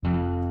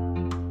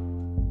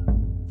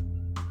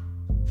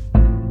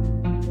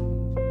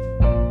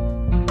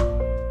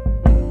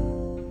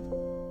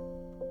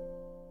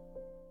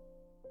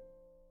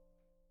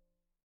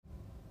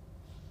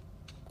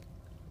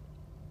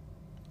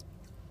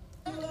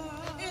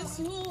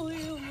who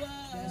you are.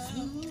 That's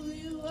who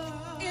you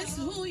are. It's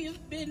who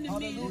you've been to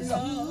me, It's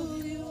Lord.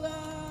 who you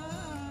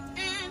are.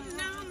 And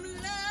I'm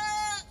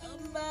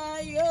loved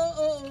by you.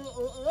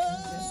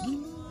 That's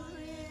who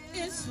I am.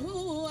 It's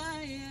who I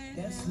am.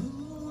 That's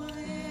who I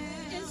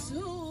am. It's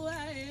who I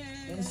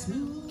am. That's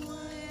who I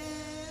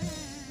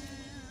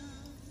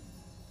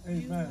am.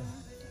 Amen.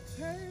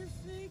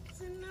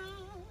 Perfect in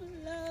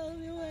all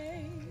of your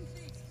ways.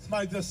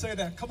 Somebody just say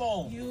that. Come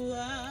on. You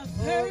are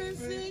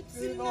perfect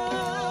in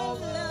all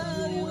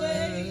of your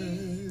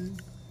ways.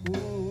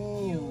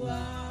 You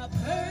are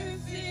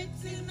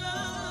perfect in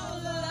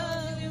all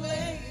of your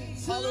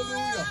ways.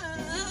 Hallelujah.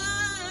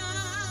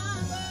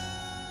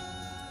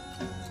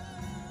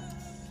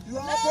 You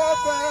are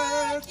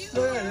perfect.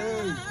 You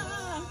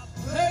are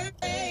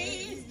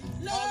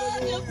perfect.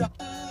 Lord, you're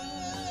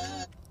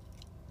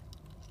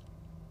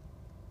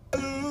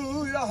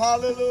Hallelujah,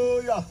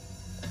 hallelujah.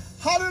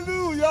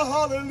 Hallelujah,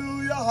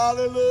 hallelujah,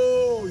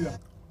 hallelujah.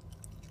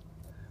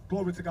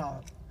 Glory to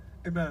God.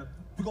 Amen.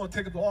 We're going to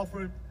take up the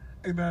offering.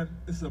 Amen.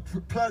 It's a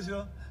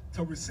pleasure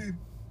to receive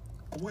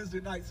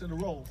Wednesday nights in a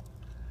row.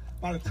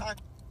 By the time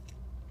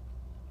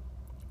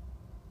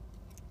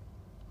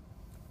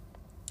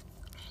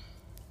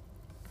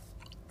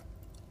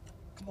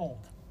come on.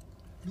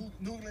 New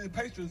England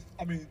Patriots,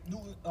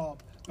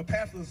 the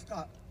Panthers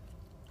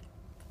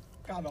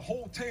got a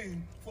whole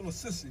team full of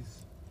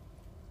sissies.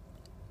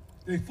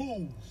 They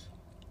fools.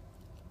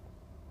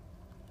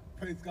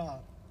 Praise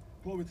God.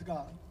 Glory to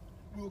God.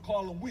 We would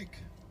call them weak.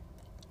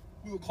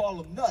 We would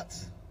call them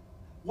nuts.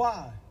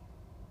 Why?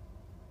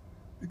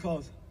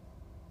 Because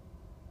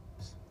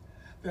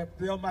that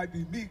there might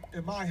be meat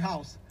in my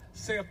house,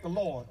 saith the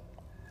Lord.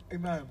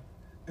 Amen.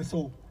 And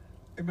so,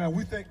 amen,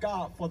 we thank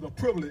God for the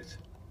privilege.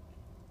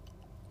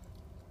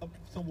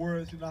 Some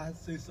words, I had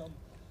to say something.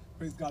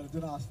 Praise God. And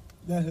then I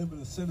led him in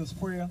a sinner's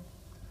prayer.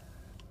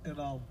 And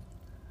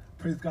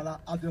praise God,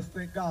 I just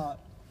thank God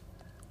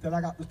that I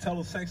got to tell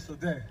the saints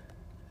today.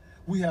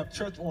 We have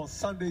church on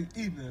Sunday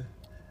evening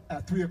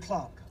at 3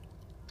 o'clock.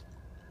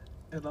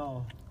 And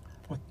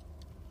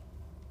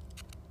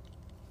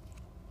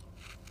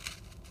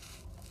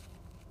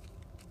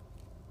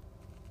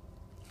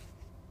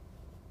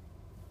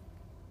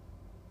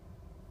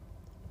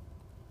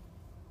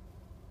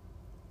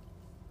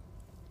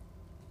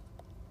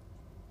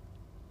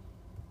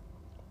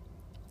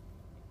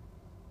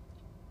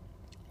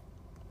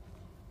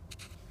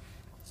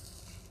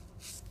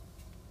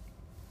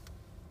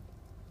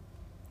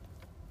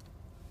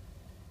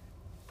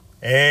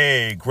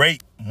Hey,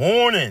 great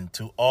morning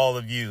to all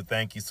of you.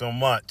 Thank you so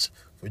much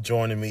for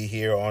joining me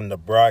here on the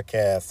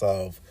broadcast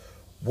of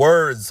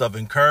Words of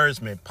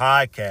Encouragement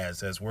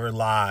podcast, as we're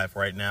live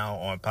right now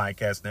on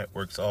podcast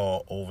networks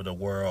all over the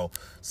world.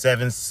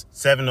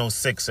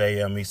 7:06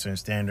 a.m. Eastern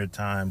Standard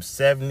Time,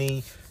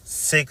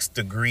 76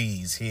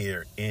 degrees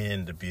here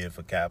in the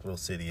beautiful capital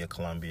city of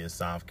Columbia,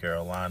 South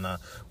Carolina.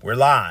 We're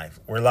live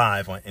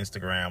on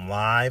Instagram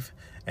Live.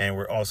 And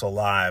we're also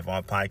live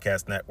on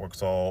podcast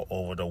networks all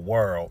over the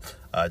world.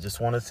 I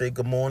just want to say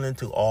good morning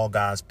to all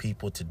God's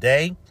people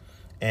today.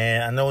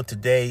 And I know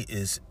today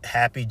is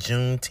Happy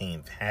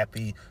Juneteenth.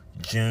 Happy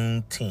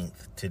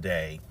Juneteenth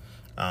today.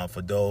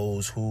 For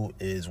those who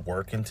is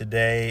working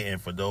today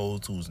and for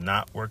those who's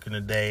not working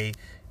today,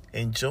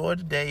 enjoy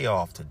the day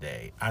off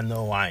today. I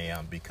know I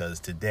am, because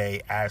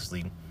today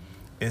actually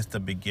is the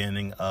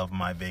beginning of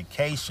my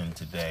vacation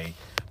today.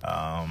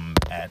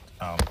 At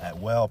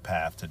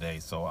WellPath today.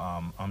 So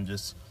I'm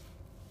just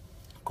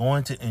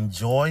going to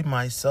enjoy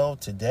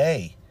myself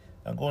today.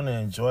 I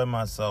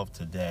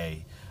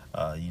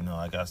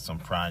got some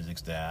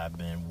projects that I've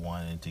been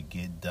wanting to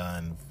get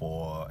done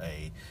for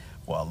a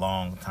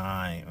long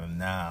time, and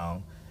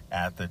now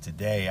after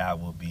today I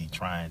will be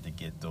trying to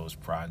get those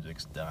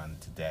projects done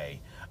today.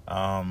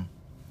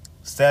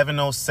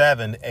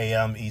 7:07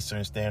 a.m.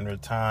 Eastern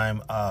Standard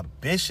Time.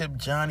 Bishop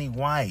Johnny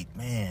White,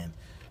 man.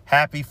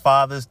 Happy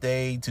Father's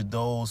Day to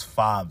those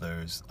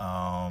fathers.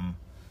 I'm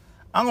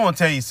going to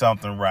tell you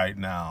something right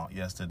now.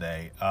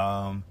 Yesterday,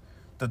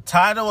 the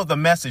title of the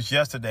message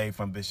yesterday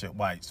from Bishop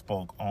White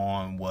spoke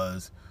on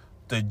was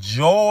The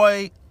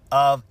Joy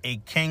of a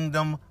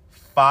Kingdom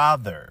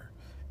Father.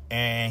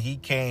 And he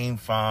came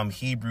from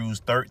Hebrews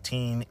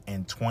 13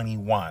 and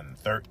 21.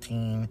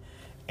 13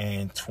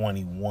 and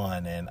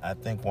 21. And I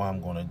think what I'm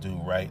going to do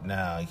right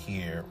now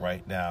here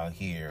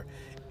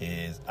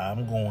is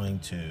I'm going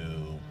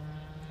to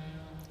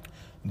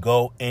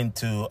go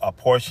into a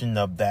portion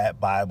of that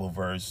Bible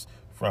verse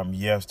from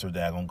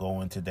yesterday. I'm going to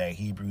go into that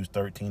Hebrews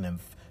 13 and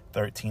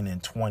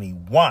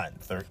 21.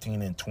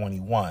 13 and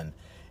 21.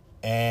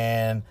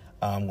 And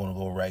I'm going to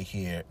go right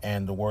here.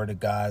 And the word of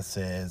God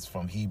says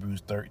from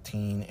Hebrews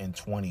 13 and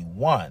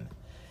 21.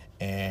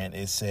 And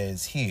it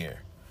says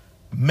here,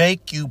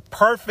 make you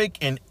perfect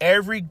in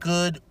every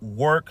good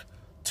work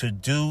to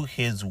do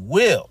his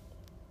will,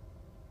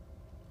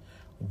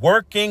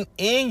 working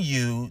in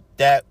you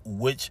that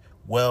which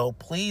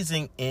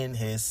well-pleasing in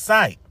his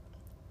sight,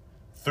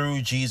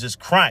 through Jesus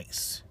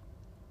Christ,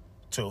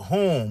 to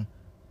whom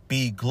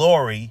be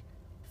glory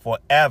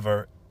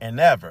forever and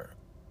ever.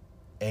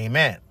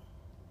 Amen.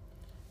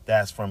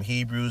 That's from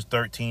Hebrews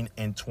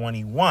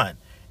 13:21.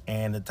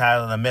 And the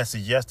title of the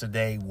message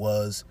yesterday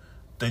was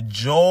The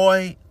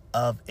Joy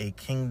of a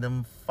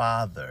Kingdom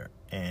Father.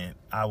 And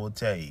I will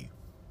tell you,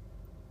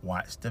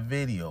 watch the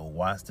video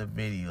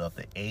of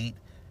the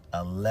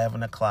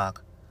 11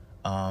 o'clock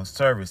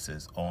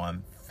services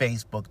on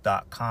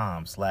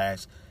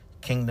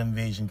Facebook.com/Kingdom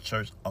Vision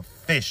Church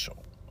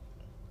Official.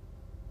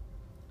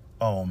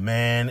 Oh,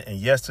 man. And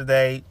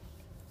yesterday,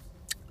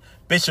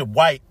 Bishop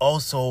White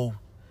also,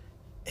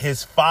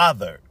 his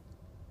father,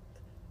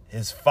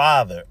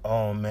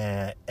 oh,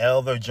 man,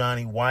 Elder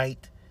Johnny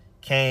White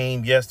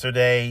came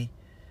yesterday.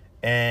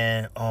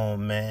 And, oh,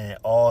 man,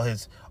 all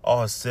his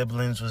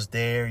siblings was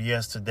there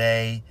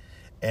yesterday.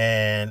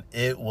 And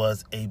it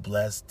was a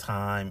blessed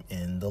time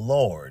in the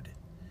Lord.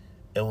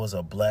 It was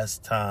a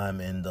blessed time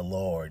in the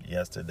Lord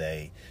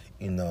yesterday.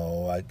 You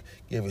know, I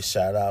give a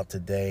shout out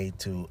today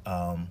to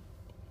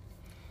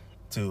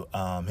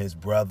his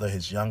brother,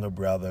 his younger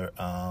brother,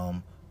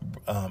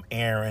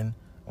 Aaron.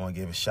 I want to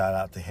give a shout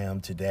out to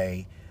him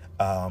today.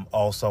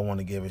 Also, I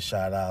want to give a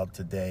shout out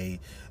today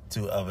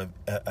to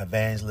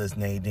Evangelist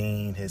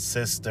Nadine, his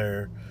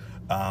sister,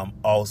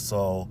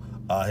 also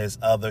his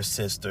other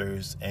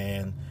sisters,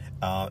 and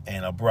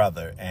a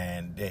brother,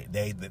 and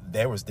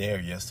they was there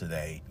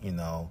yesterday, you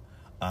know.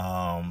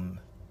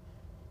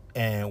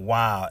 And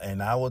wow,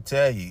 and I will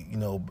tell you, you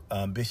know,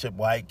 Bishop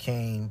White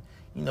came,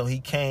 you know, he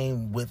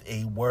came with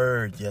a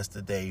word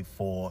yesterday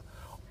for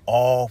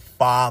all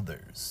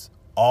fathers.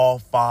 All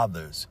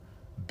fathers.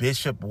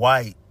 Bishop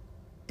White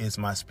is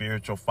my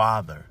spiritual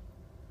father.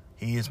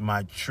 He is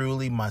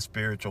truly my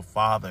spiritual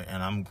father,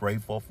 and I'm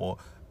grateful for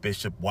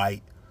Bishop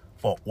White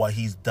for what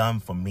he's done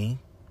for me,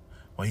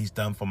 what he's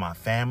done for my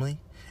family,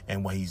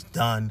 and what he's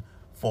done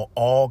for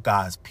all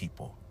God's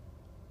people.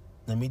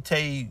 Let me tell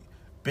you,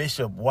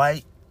 Bishop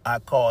White, I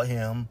call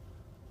him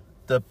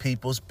the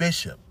people's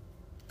bishop.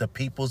 The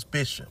people's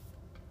bishop.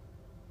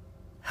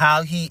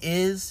 How he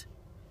is,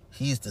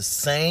 he's the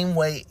same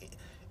way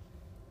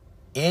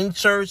in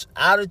church,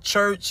 out of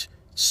church,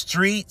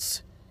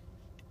 streets,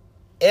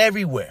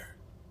 everywhere.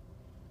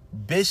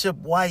 Bishop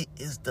White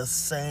is the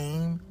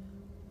same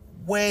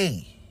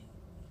way.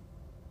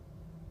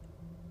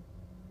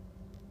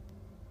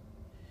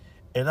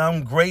 And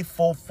I'm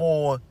grateful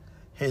for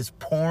his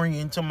pouring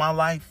into my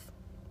life.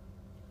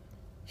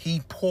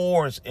 He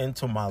pours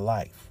into my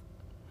life.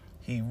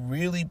 He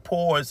really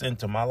pours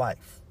into my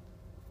life.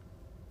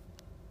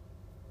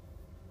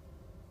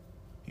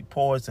 He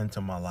pours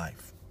into my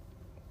life.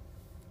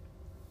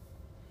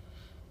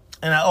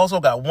 And I also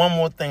got one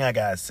more thing I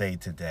got to say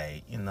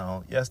today. You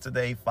know,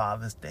 yesterday,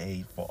 Father's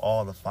Day, for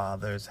all the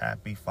fathers,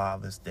 happy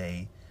Father's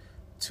Day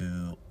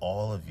to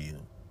all of you,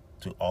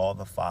 to all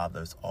the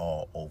fathers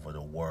all over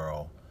the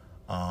world.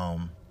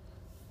 I'm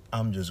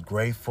just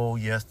grateful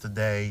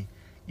yesterday.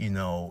 You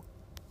know,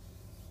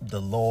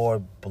 the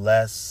Lord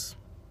blessed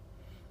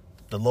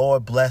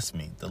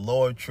me. The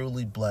Lord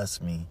truly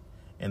blessed me.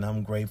 And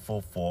I'm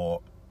grateful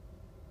for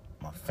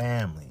my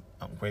family.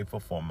 I'm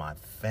grateful for my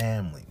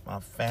family. My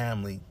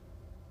family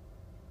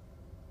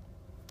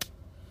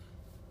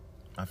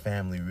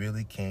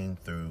really came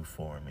through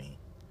for me,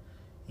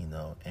 you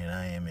know, and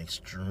I am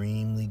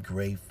extremely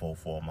grateful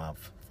for my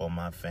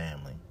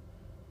family.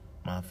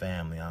 My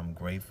family, I'm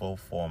grateful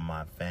for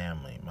my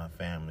family. My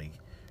family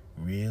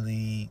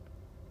really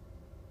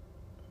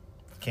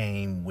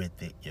came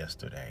with it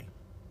yesterday.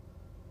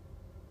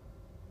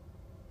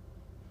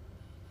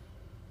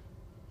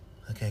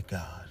 Look at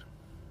God.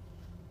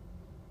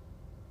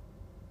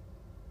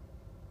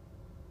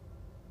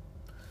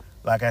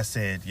 Like I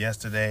said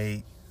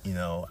yesterday, you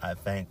know, I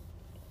thank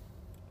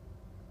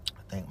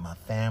my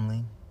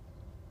family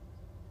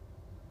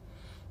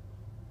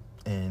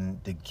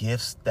and the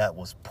gifts that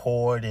was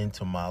poured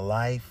into my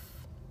life.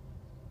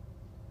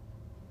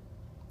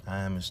 I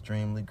am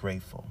extremely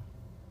grateful.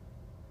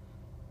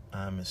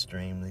 I'm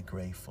extremely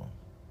grateful.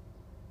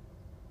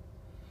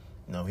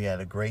 You know, we had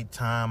a great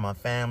time. My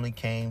family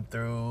came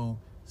through.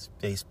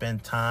 They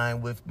spent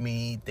time with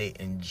me. They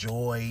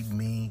enjoyed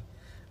me.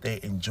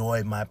 They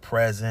enjoyed my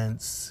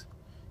presence.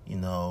 You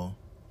know,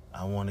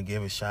 I want to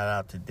give a shout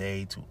out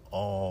today to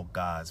all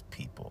God's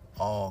people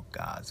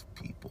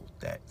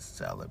that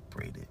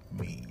celebrated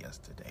me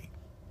yesterday.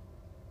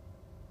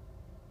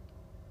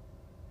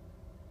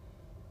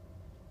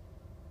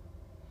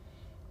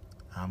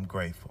 I'm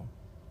grateful.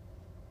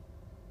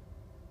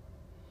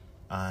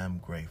 I'm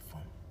grateful.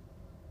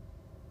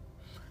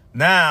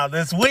 Now,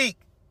 this week,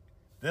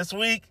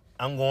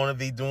 I'm going to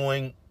be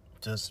doing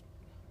just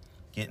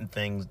getting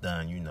things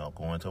done, you know,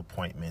 going to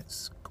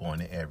appointments, going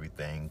to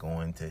everything,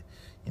 going to,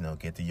 you know,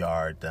 get the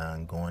yard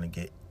done, going to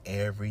get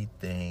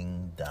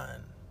everything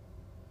done.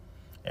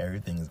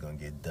 Everything is going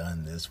to get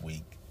done this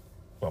week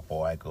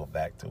before I go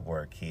back to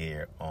work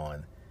here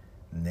on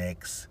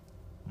next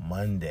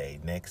Monday,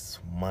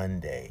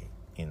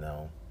 you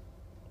know,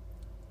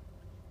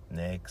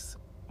 next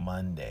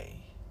Monday,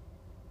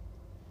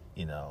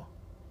 you know.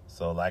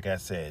 So like I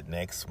said,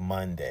 next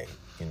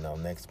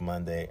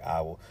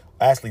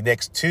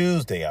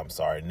Tuesday,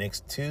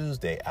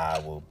 I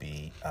will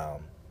be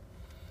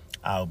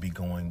I'll be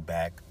going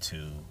back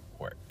to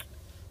work.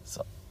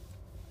 So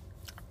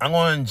I'm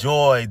going to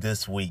enjoy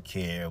this week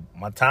here.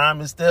 My time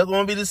is still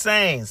going to be the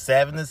same,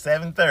 7 to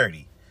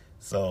 7:30.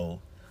 So,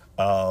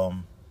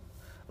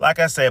 like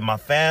I said, my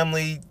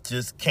family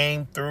just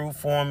came through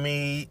for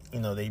me.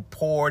 They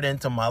poured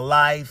into my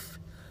life.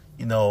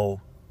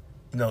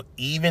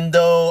 Even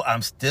though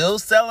I'm still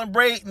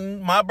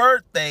celebrating my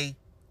birthday,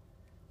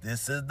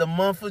 this is the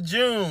month of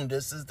June.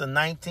 This is the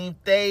 19th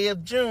day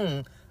of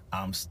June.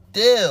 I'm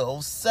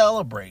still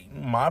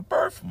celebrating my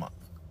birth month.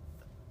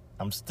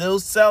 I'm still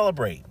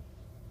celebrating.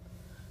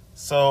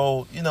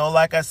 So,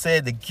 like I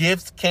said, the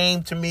gifts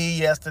came to me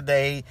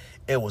yesterday.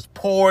 It was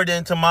poured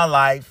into my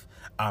life.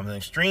 I'm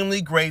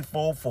extremely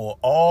grateful for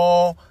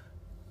all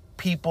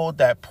people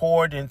that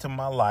poured into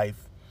my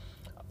life.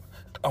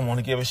 I want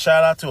to give a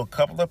shout out to a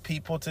couple of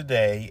people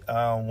today.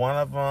 One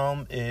of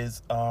them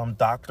is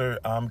Dr.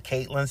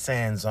 Caitlin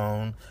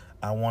Sanzone.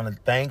 I want to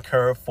thank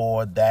her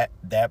for that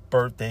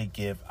birthday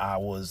gift. I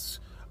was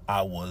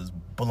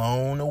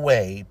blown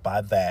away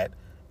by that.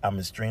 I'm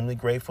extremely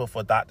grateful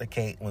for Dr.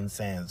 Caitlin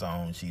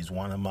Sanzone. She's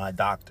one of my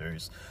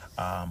doctors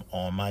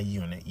on my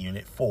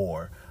Unit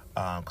 4,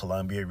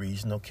 Columbia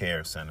Regional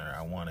Care Center.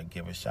 I want to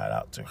give a shout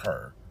out to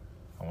her.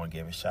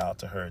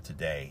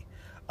 Today.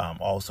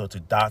 Also to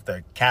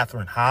Dr.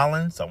 Catherine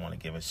Hollins. I want to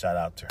give a shout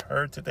out to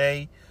her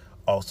today.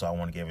 Also, I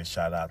want to give a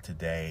shout out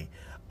today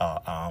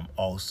to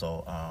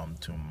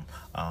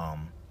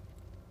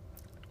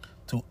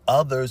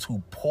others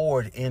who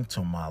poured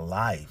into my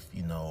life.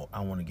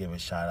 I want to give a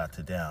shout out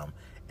to them.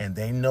 And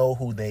they know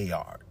who they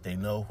are. I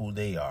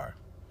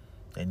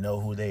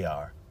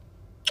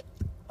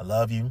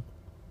love you.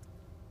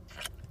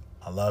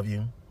 I love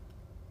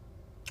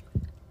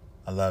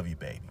you,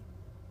 baby.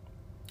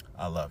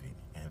 I love you.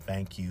 And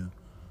thank you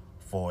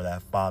for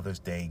that Father's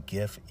Day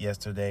gift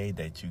yesterday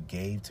that you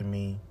gave to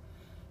me.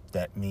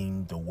 That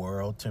means the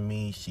world to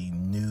me. She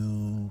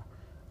knew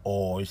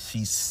or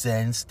she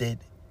sensed it.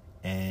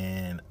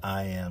 And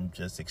I'm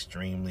just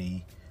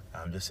extremely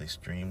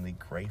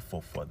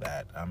grateful for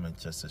that.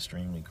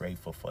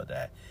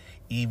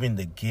 Even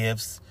the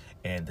gifts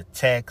and the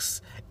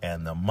texts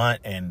and the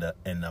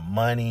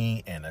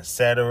money and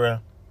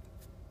etc.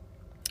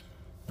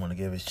 I want to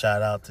give a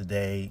shout out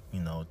today,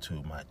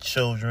 to my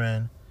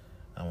children.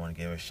 I want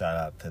to give a shout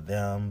out to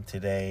them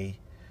today.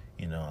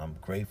 I'm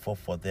grateful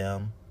for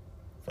them,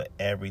 for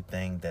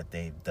everything that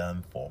they've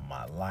done for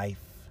my life.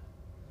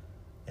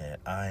 And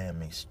I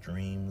am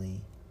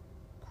extremely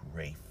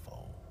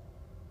grateful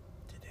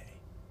today.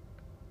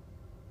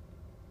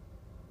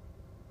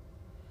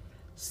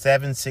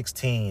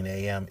 7:16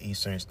 a.m.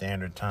 Eastern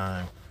Standard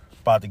Time.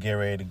 About to get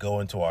ready to go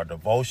into our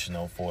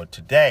devotional for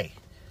today.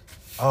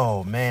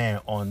 Oh, man,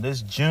 on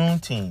this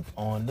Juneteenth,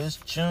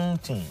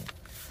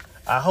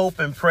 I hope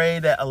and pray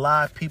that a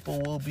lot of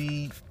people will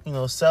be,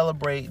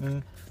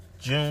 celebrating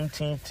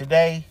Juneteenth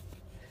today.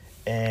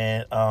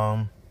 And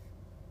I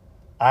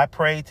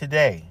pray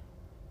today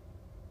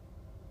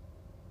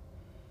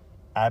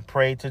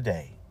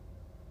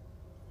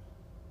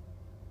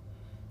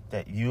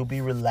that you'll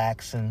be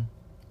relaxing,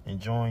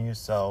 enjoying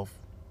yourself,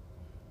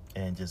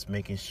 and just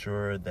making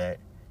sure that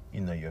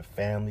your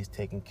family's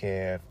taken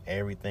care of,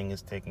 everything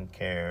is taken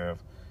care of,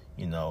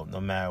 no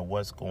matter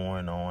what's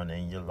going on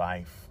in your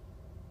life.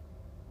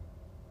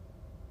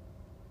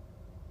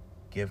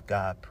 Give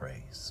God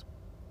praise.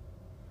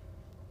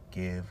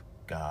 Give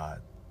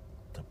God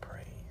the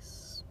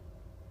praise.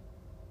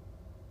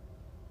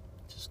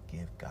 Just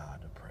give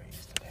God the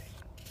praise today.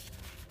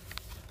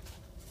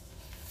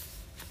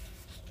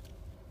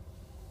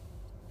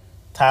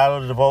 Title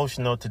of the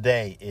devotional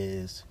today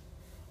is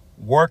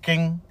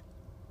Working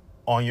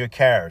on Your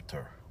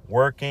Character.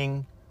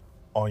 Working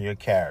on Your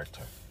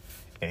Character.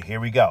 And here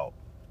we go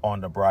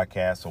on the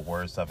broadcast of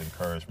Words of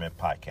Encouragement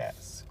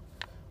podcast.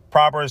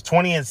 Proverbs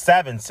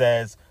 20:7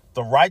 says,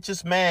 "The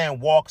righteous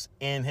man walks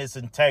in his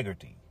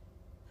integrity."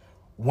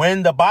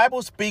 When the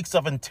Bible speaks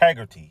of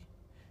integrity,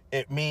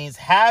 it means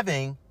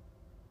having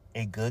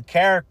a good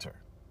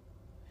character.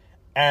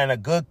 And a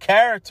good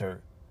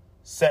character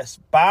sets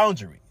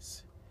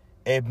boundaries.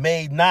 It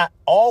may not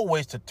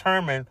always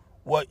determine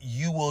what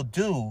you will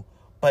do,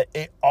 but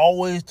it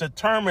always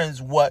determines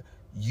what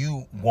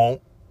you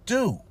won't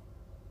do.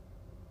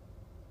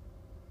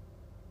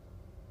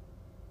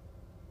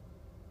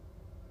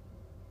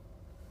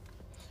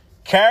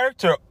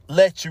 Character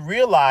lets you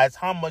realize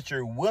how much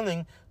you're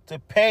willing to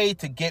pay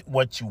to get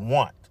what you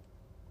want.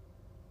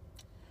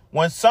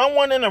 When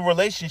someone in a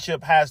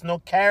relationship has no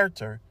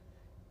character,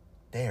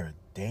 they are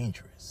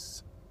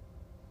dangerous.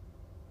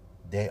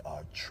 They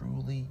are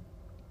truly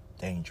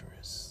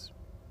dangerous.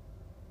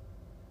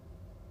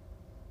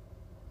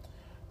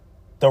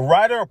 The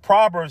writer of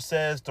Proverbs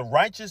says, "The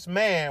righteous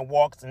man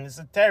walks in his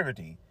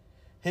integrity.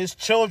 His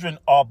children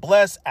are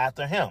blessed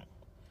after him."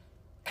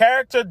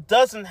 Character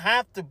doesn't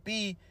have to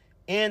be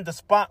in the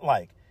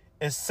spotlight,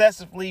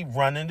 excessively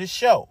running the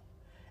show.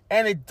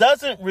 And it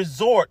doesn't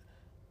resort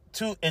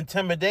to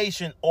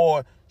intimidation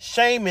or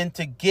shaming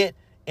to get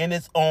in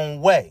its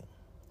own way.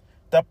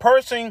 The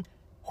person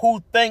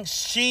who thinks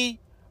she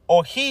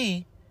or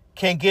he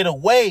can get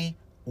away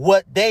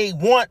what they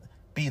want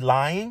be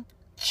lying,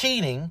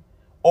 cheating,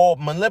 or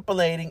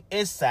manipulating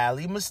is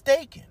sadly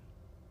mistaken.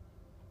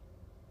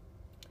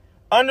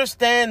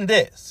 Understand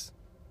this.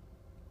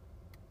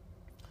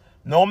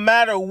 No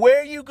matter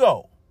where you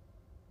go,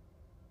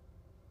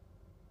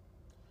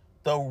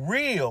 the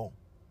real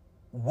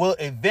will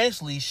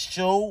eventually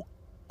show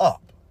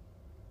up.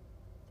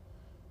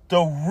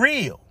 The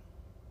real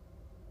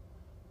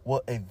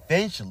will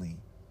eventually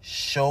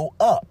show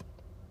up.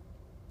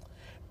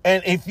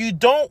 And if you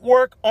don't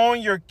work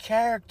on your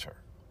character,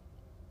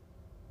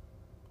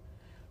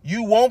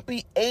 you won't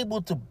be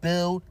able to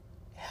build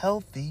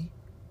healthy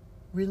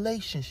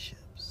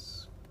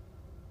relationships.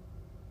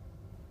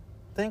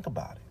 Think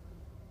about it.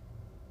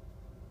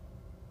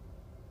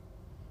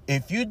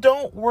 If you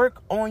don't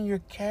work on your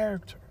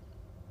character,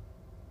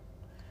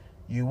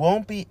 you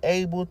won't be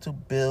able to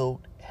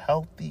build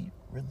healthy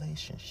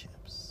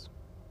relationships.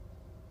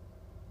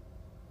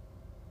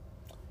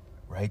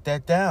 Write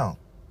that down.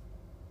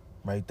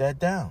 Write that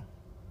down.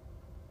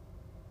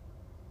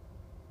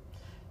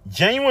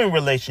 Genuine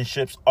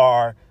relationships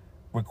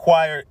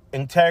require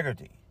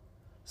integrity.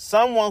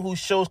 Someone who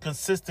shows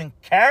consistent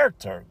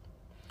character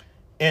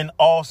in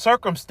all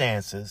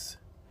circumstances.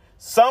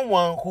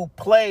 Someone who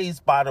plays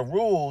by the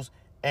rules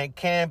and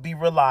can be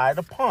relied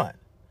upon.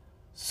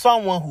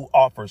 Someone who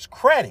offers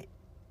credit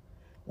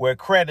where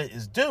credit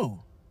is due.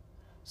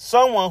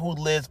 Someone who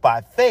lives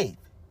by faith.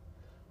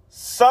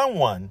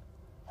 Someone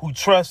who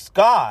trusts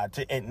God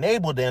to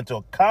enable them to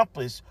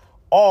accomplish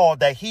all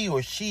that he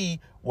or she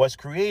was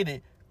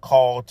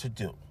called to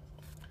do.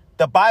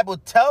 The Bible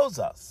tells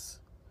us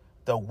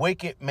the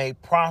wicked may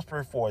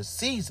prosper for a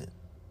season,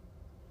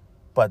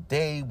 but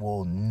they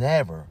will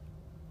never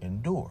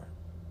endure.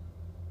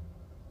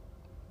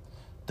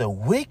 The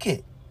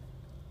wicked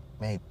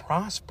may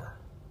prosper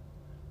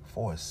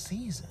for a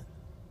season,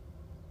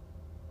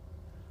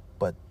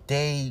 but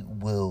they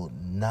will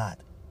not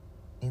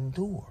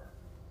endure.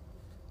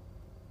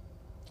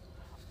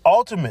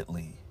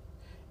 Ultimately,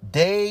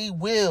 they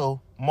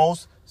will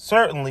most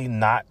certainly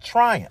not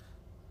triumph.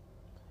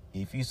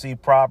 If you see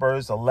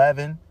Proverbs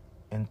 11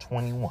 and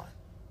 21.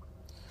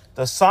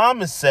 The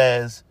psalmist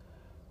says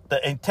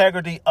the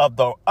integrity of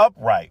the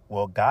upright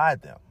will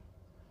guide them,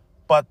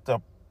 but the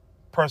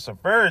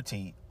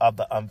perseverity of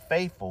the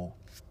unfaithful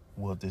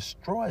will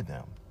destroy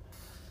them.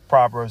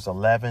 Proverbs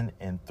 11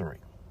 and 3.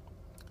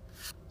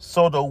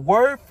 So the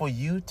word for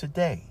you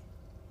today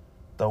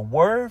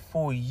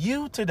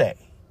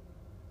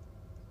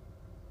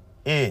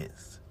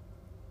is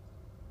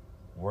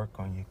work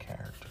on your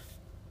character.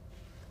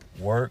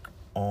 Work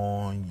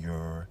on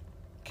your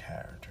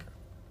character.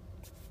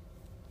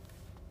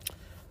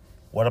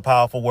 What a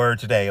powerful word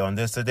today on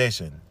this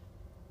edition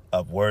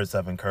of Words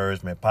of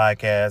Encouragement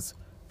podcast.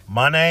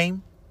 My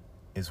name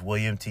is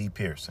William T.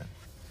 Pearson.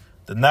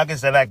 The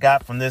nuggets that I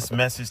got from this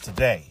message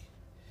today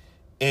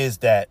is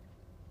that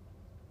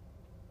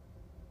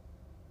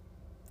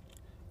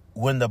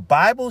when the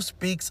Bible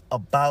speaks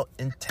about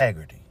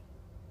integrity,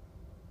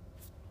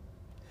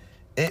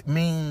 it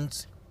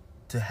means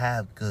to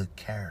have good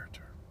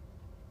character.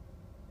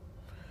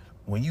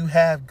 When you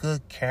have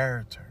good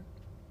character,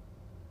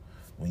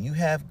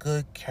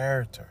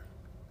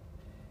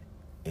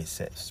 it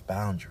sets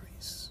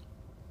boundaries.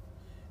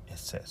 It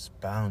sets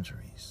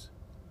boundaries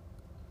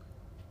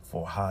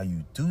for how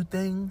you do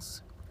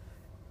things.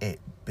 It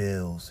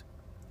builds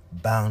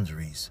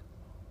boundaries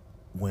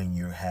when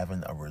you're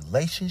having a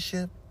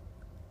relationship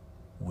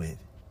with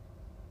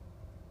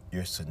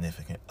your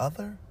significant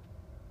other.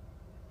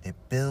 It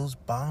builds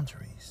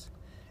boundaries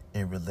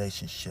in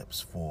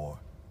relationships for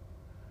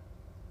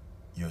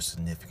your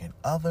significant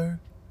other,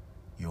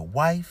 your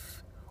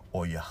wife,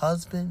 or your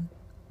husband,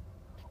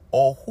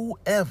 or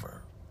whoever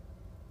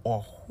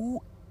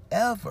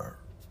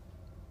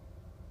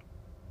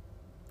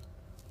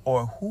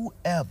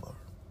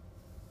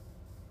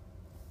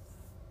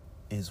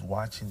is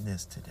watching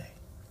this today.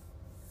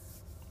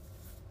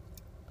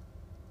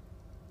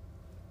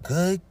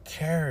 Good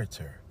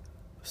character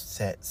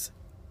sets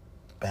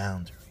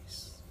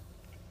boundaries.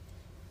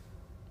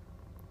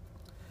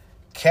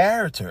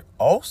 Character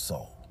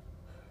also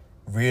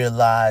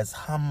realize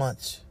how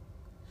much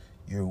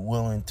you're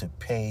willing to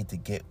pay to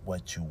get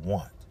what you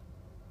want.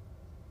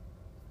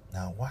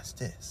 Now watch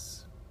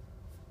this.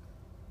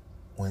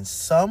 When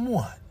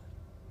someone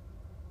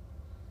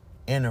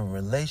in a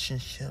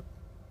relationship,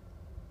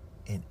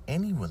 in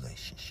any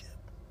relationship,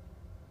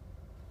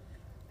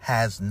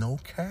 has no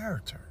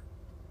character,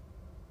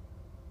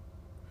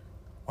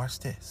 watch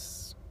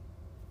this.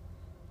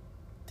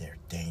 They're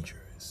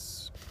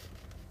dangerous.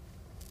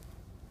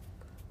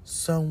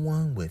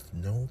 Someone with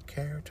no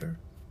character,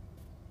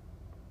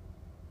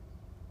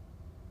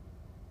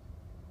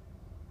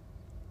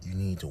 you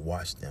need to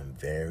watch them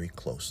very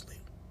closely.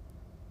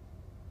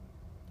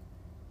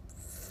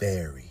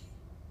 Very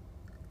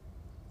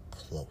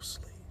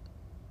closely.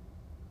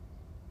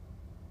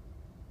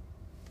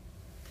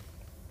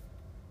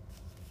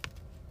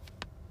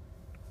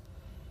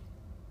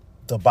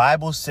 The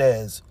Bible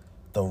says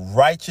the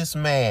righteous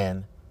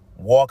man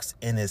walks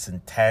in his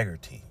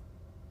integrity.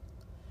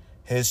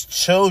 His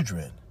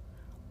children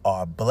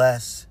are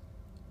blessed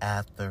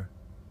after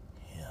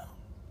him.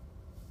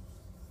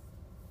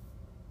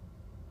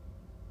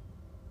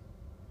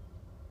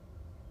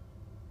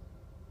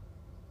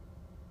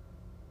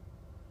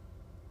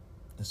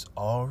 It's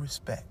all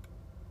respect.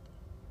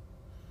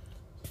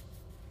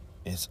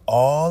 It's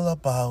all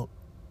about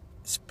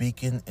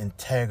speaking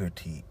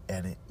integrity,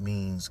 and it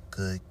means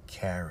good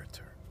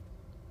character.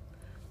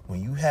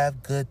 When you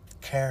have good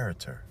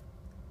character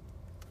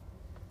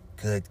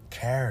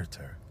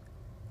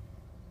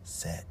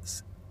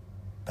sets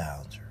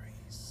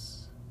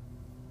boundaries.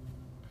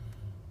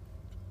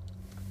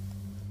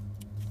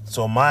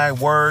 So my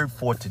word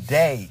for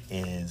today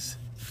is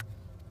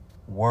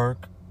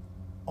work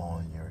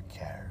on your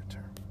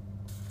character.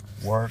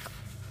 Work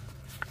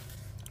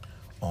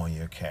on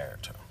your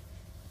character.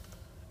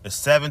 It's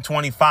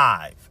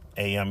 7:25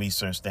 a.m.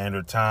 Eastern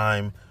Standard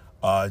Time.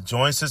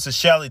 Join Sister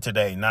Shelley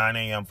today, 9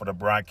 a.m. for the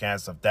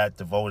broadcast of That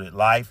Devoted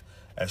Life,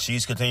 as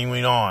she's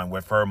continuing on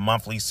with her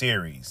monthly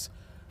series,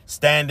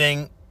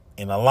 Standing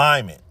in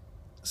Alignment.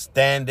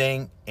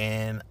 Standing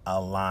in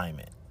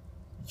Alignment.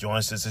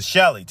 Join Sister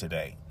Shelley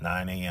today,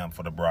 9 a.m.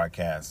 for the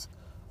broadcast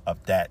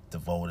of That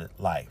Devoted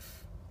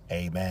Life.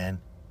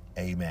 Amen.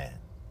 Amen.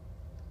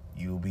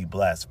 You will be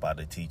blessed by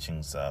the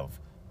teachings of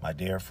my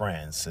dear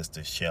friend,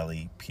 Sister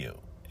Shelley Pugh.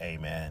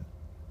 Amen.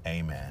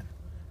 Amen.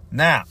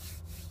 Now,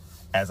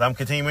 as I'm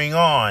continuing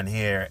on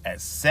here at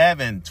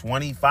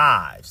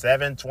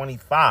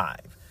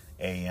 7:25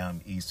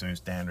 a.m. Eastern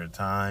Standard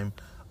Time.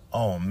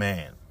 Oh,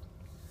 man.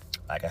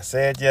 Like I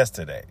said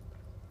yesterday,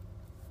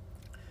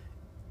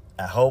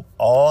 I hope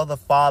all the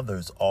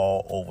fathers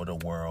all over the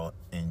world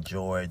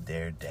enjoyed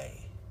their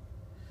day.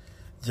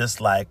 Just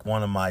like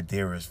one of my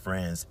dearest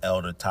friends,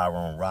 Elder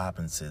Tyrone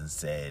Robinson,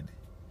 said,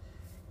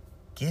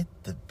 get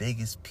the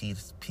biggest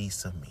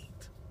piece of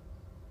meat.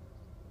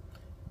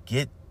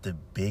 Get the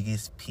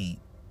biggest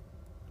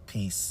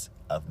piece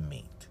of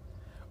meat.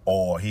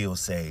 Or he'll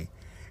say,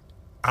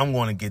 I'm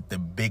going to get the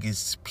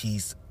biggest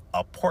piece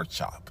of pork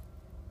chop.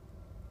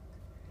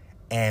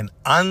 And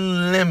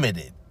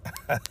unlimited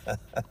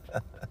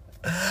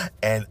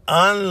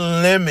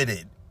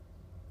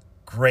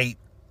grape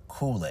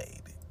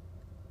Kool-Aid.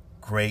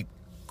 Grape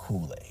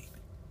Kool-Aid.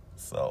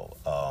 So,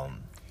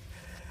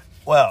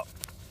 well,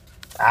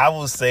 I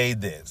will say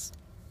this.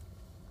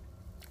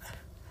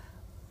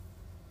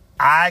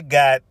 I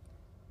got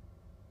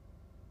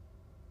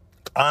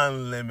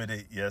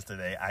unlimited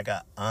yesterday.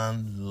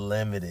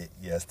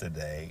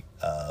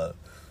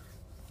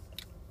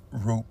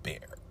 Root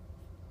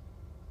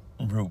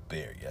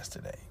beer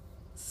yesterday.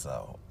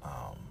 So,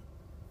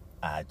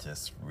 I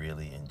just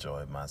really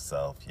enjoyed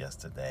myself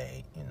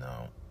yesterday,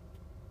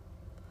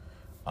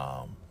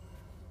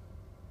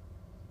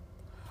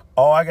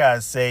 all I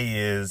gotta say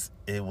is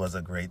it was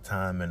a great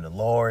time in the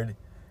Lord,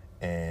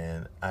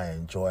 and I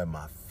enjoyed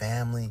my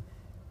family.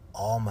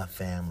 All my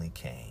family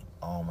came,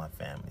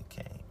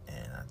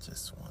 and I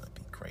just want to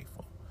be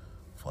grateful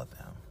for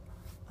them.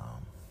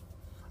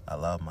 I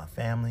love my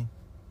family.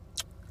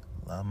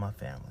 I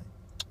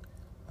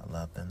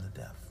love them to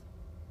death.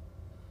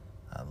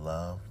 I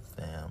love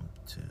them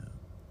to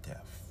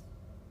death.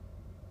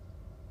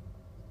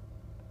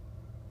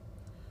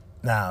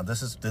 Now,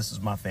 this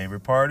is my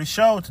favorite part of the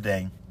show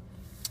today.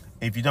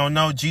 If you don't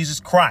know Jesus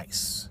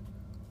Christ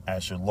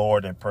as your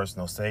Lord and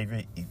personal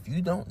Savior,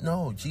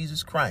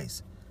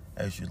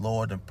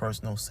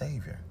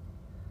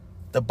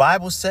 the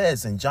Bible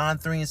says in John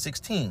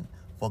 3:16,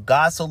 for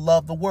God so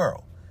loved the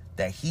world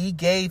that he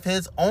gave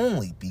his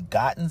only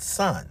begotten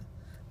Son,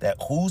 that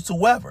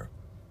whosoever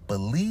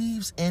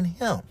believes in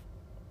him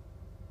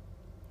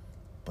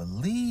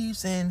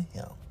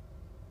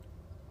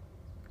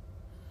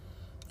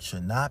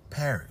should not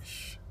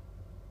perish,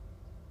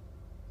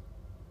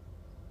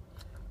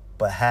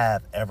 but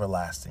have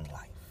everlasting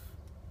life.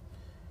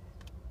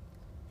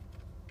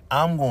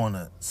 I'm going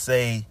to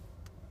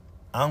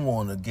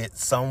get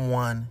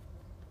someone.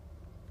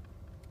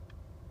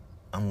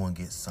 I'm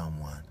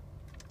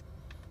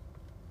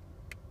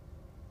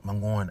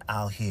going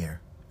out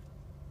here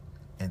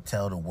and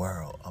tell the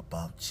world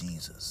about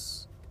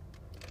Jesus.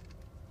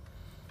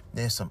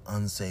 There's some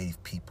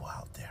unsaved people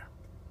out there.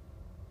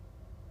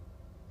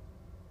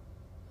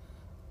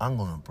 I'm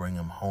going to bring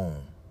them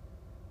home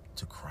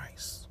to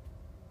Christ.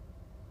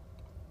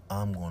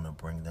 I'm going to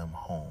bring them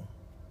home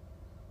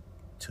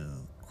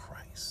to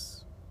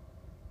Christ.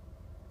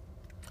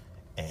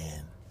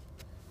 And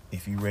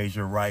if you raise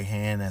your right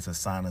hand as a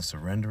sign of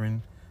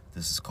surrendering,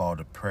 this is called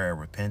a prayer of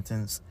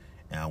repentance.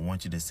 And I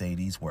want you to say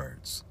these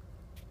words.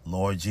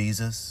 Lord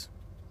Jesus,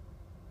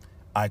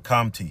 I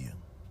come to you,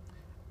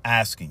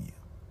 asking you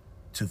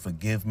to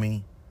forgive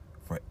me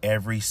for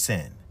every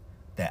sin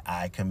that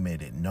I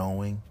committed,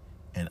 knowing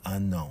and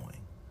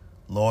unknowing.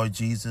 Lord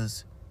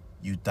Jesus,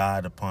 You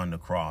died upon the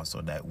cross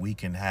so that we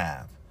can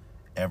have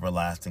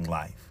everlasting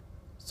life.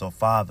 So,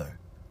 Father,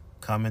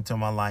 come into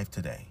my life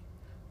today.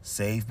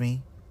 Save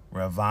me,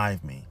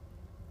 revive me,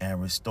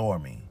 and restore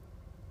me,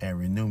 and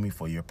renew me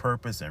for your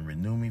purpose and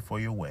renew me for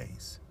your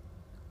ways.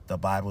 The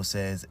Bible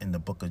says in the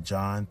book of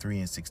John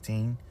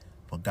 3:16,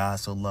 for God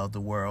so loved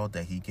the world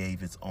that he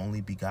gave his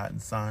only begotten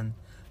Son,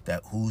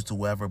 that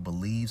whosoever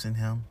believes in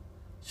him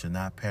should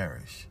not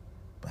perish,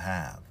 but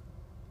have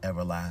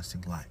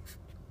everlasting life.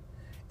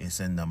 It's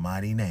in the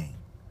mighty name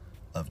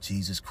of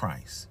Jesus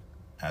Christ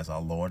as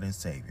our Lord and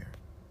Savior.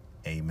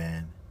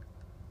 Amen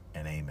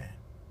and amen.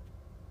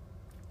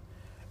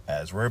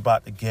 As we're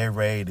about to get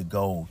ready to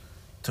go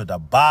to the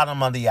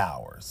bottom of the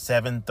hour,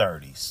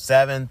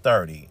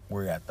 7:30.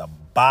 We're at the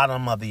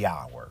bottom of the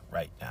hour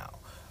right now.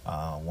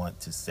 I want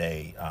to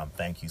say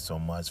thank you so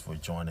much for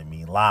joining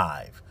me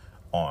live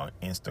on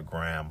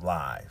Instagram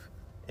Live.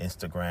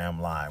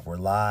 We're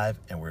live,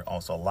 and we're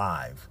also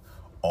live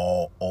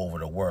all over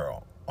the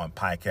world on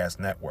podcast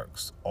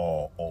networks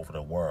all over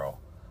the world,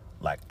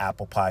 like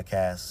Apple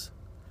Podcasts,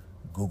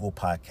 Google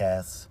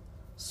Podcasts,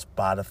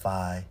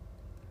 Spotify,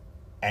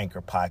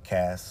 Anchor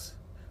Podcasts,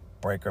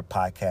 Breaker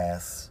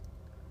Podcasts,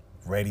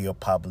 Radio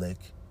Public,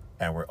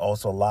 and we're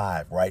also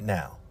live right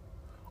now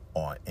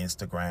on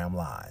Instagram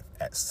Live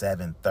at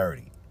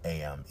 7:30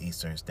 a.m.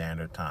 Eastern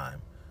Standard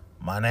Time.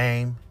 My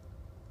name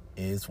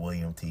is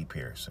William T.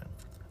 Pearson.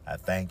 I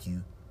thank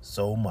you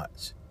so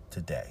much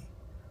today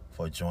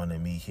for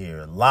joining me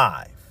here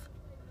live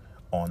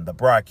on the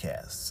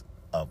broadcast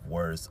of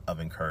Words of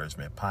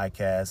Encouragement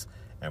podcast.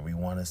 And we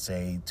want to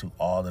say to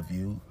all of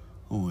you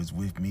who is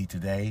with me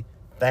today,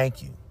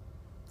 thank you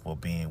for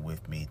being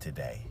with me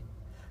today.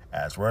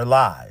 As we're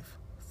live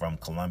from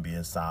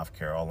Columbia, South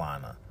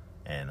Carolina,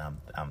 and I'm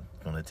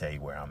going to tell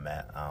you where I'm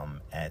at.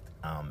 I'm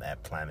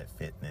at Planet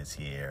Fitness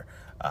here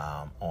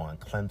on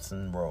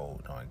Clemson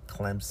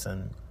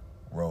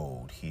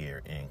Road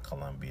here in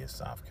Columbia,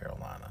 South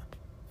Carolina.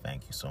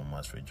 Thank you so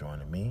much for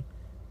joining me,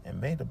 and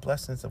may the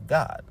blessings of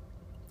God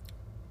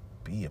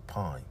be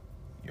upon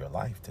your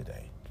life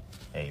today.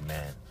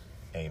 Amen.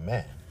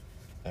 Amen.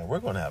 And we're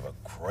going to have a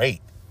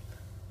great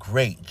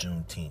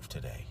Juneteenth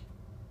today.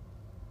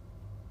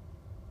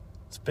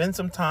 Spend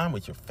some time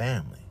with your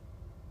family.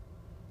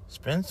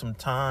 Spend some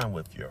time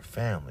with your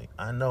family.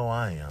 I know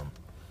I am.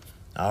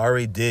 I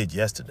already did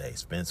yesterday.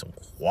 Spend some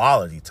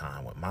quality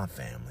time with my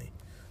family.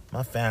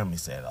 My family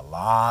said a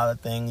lot of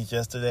things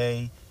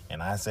yesterday,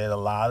 and I said a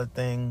lot of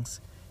things,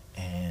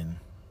 and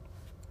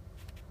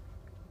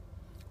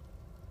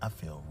I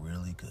feel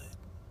really good.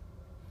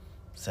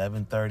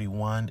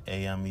 7:31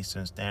 a.m.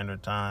 Eastern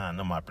Standard Time. I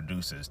know my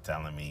producer is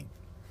telling me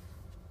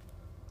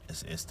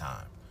it's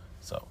time.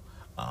 So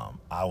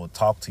I will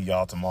talk to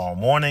y'all tomorrow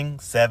morning,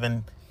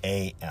 7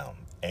 a.m.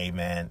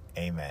 Amen.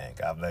 Amen.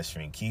 God bless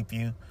you and keep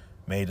you.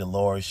 May the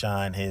Lord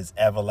shine his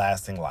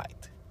everlasting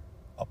light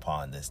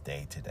upon this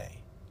day today.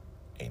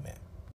 Amen.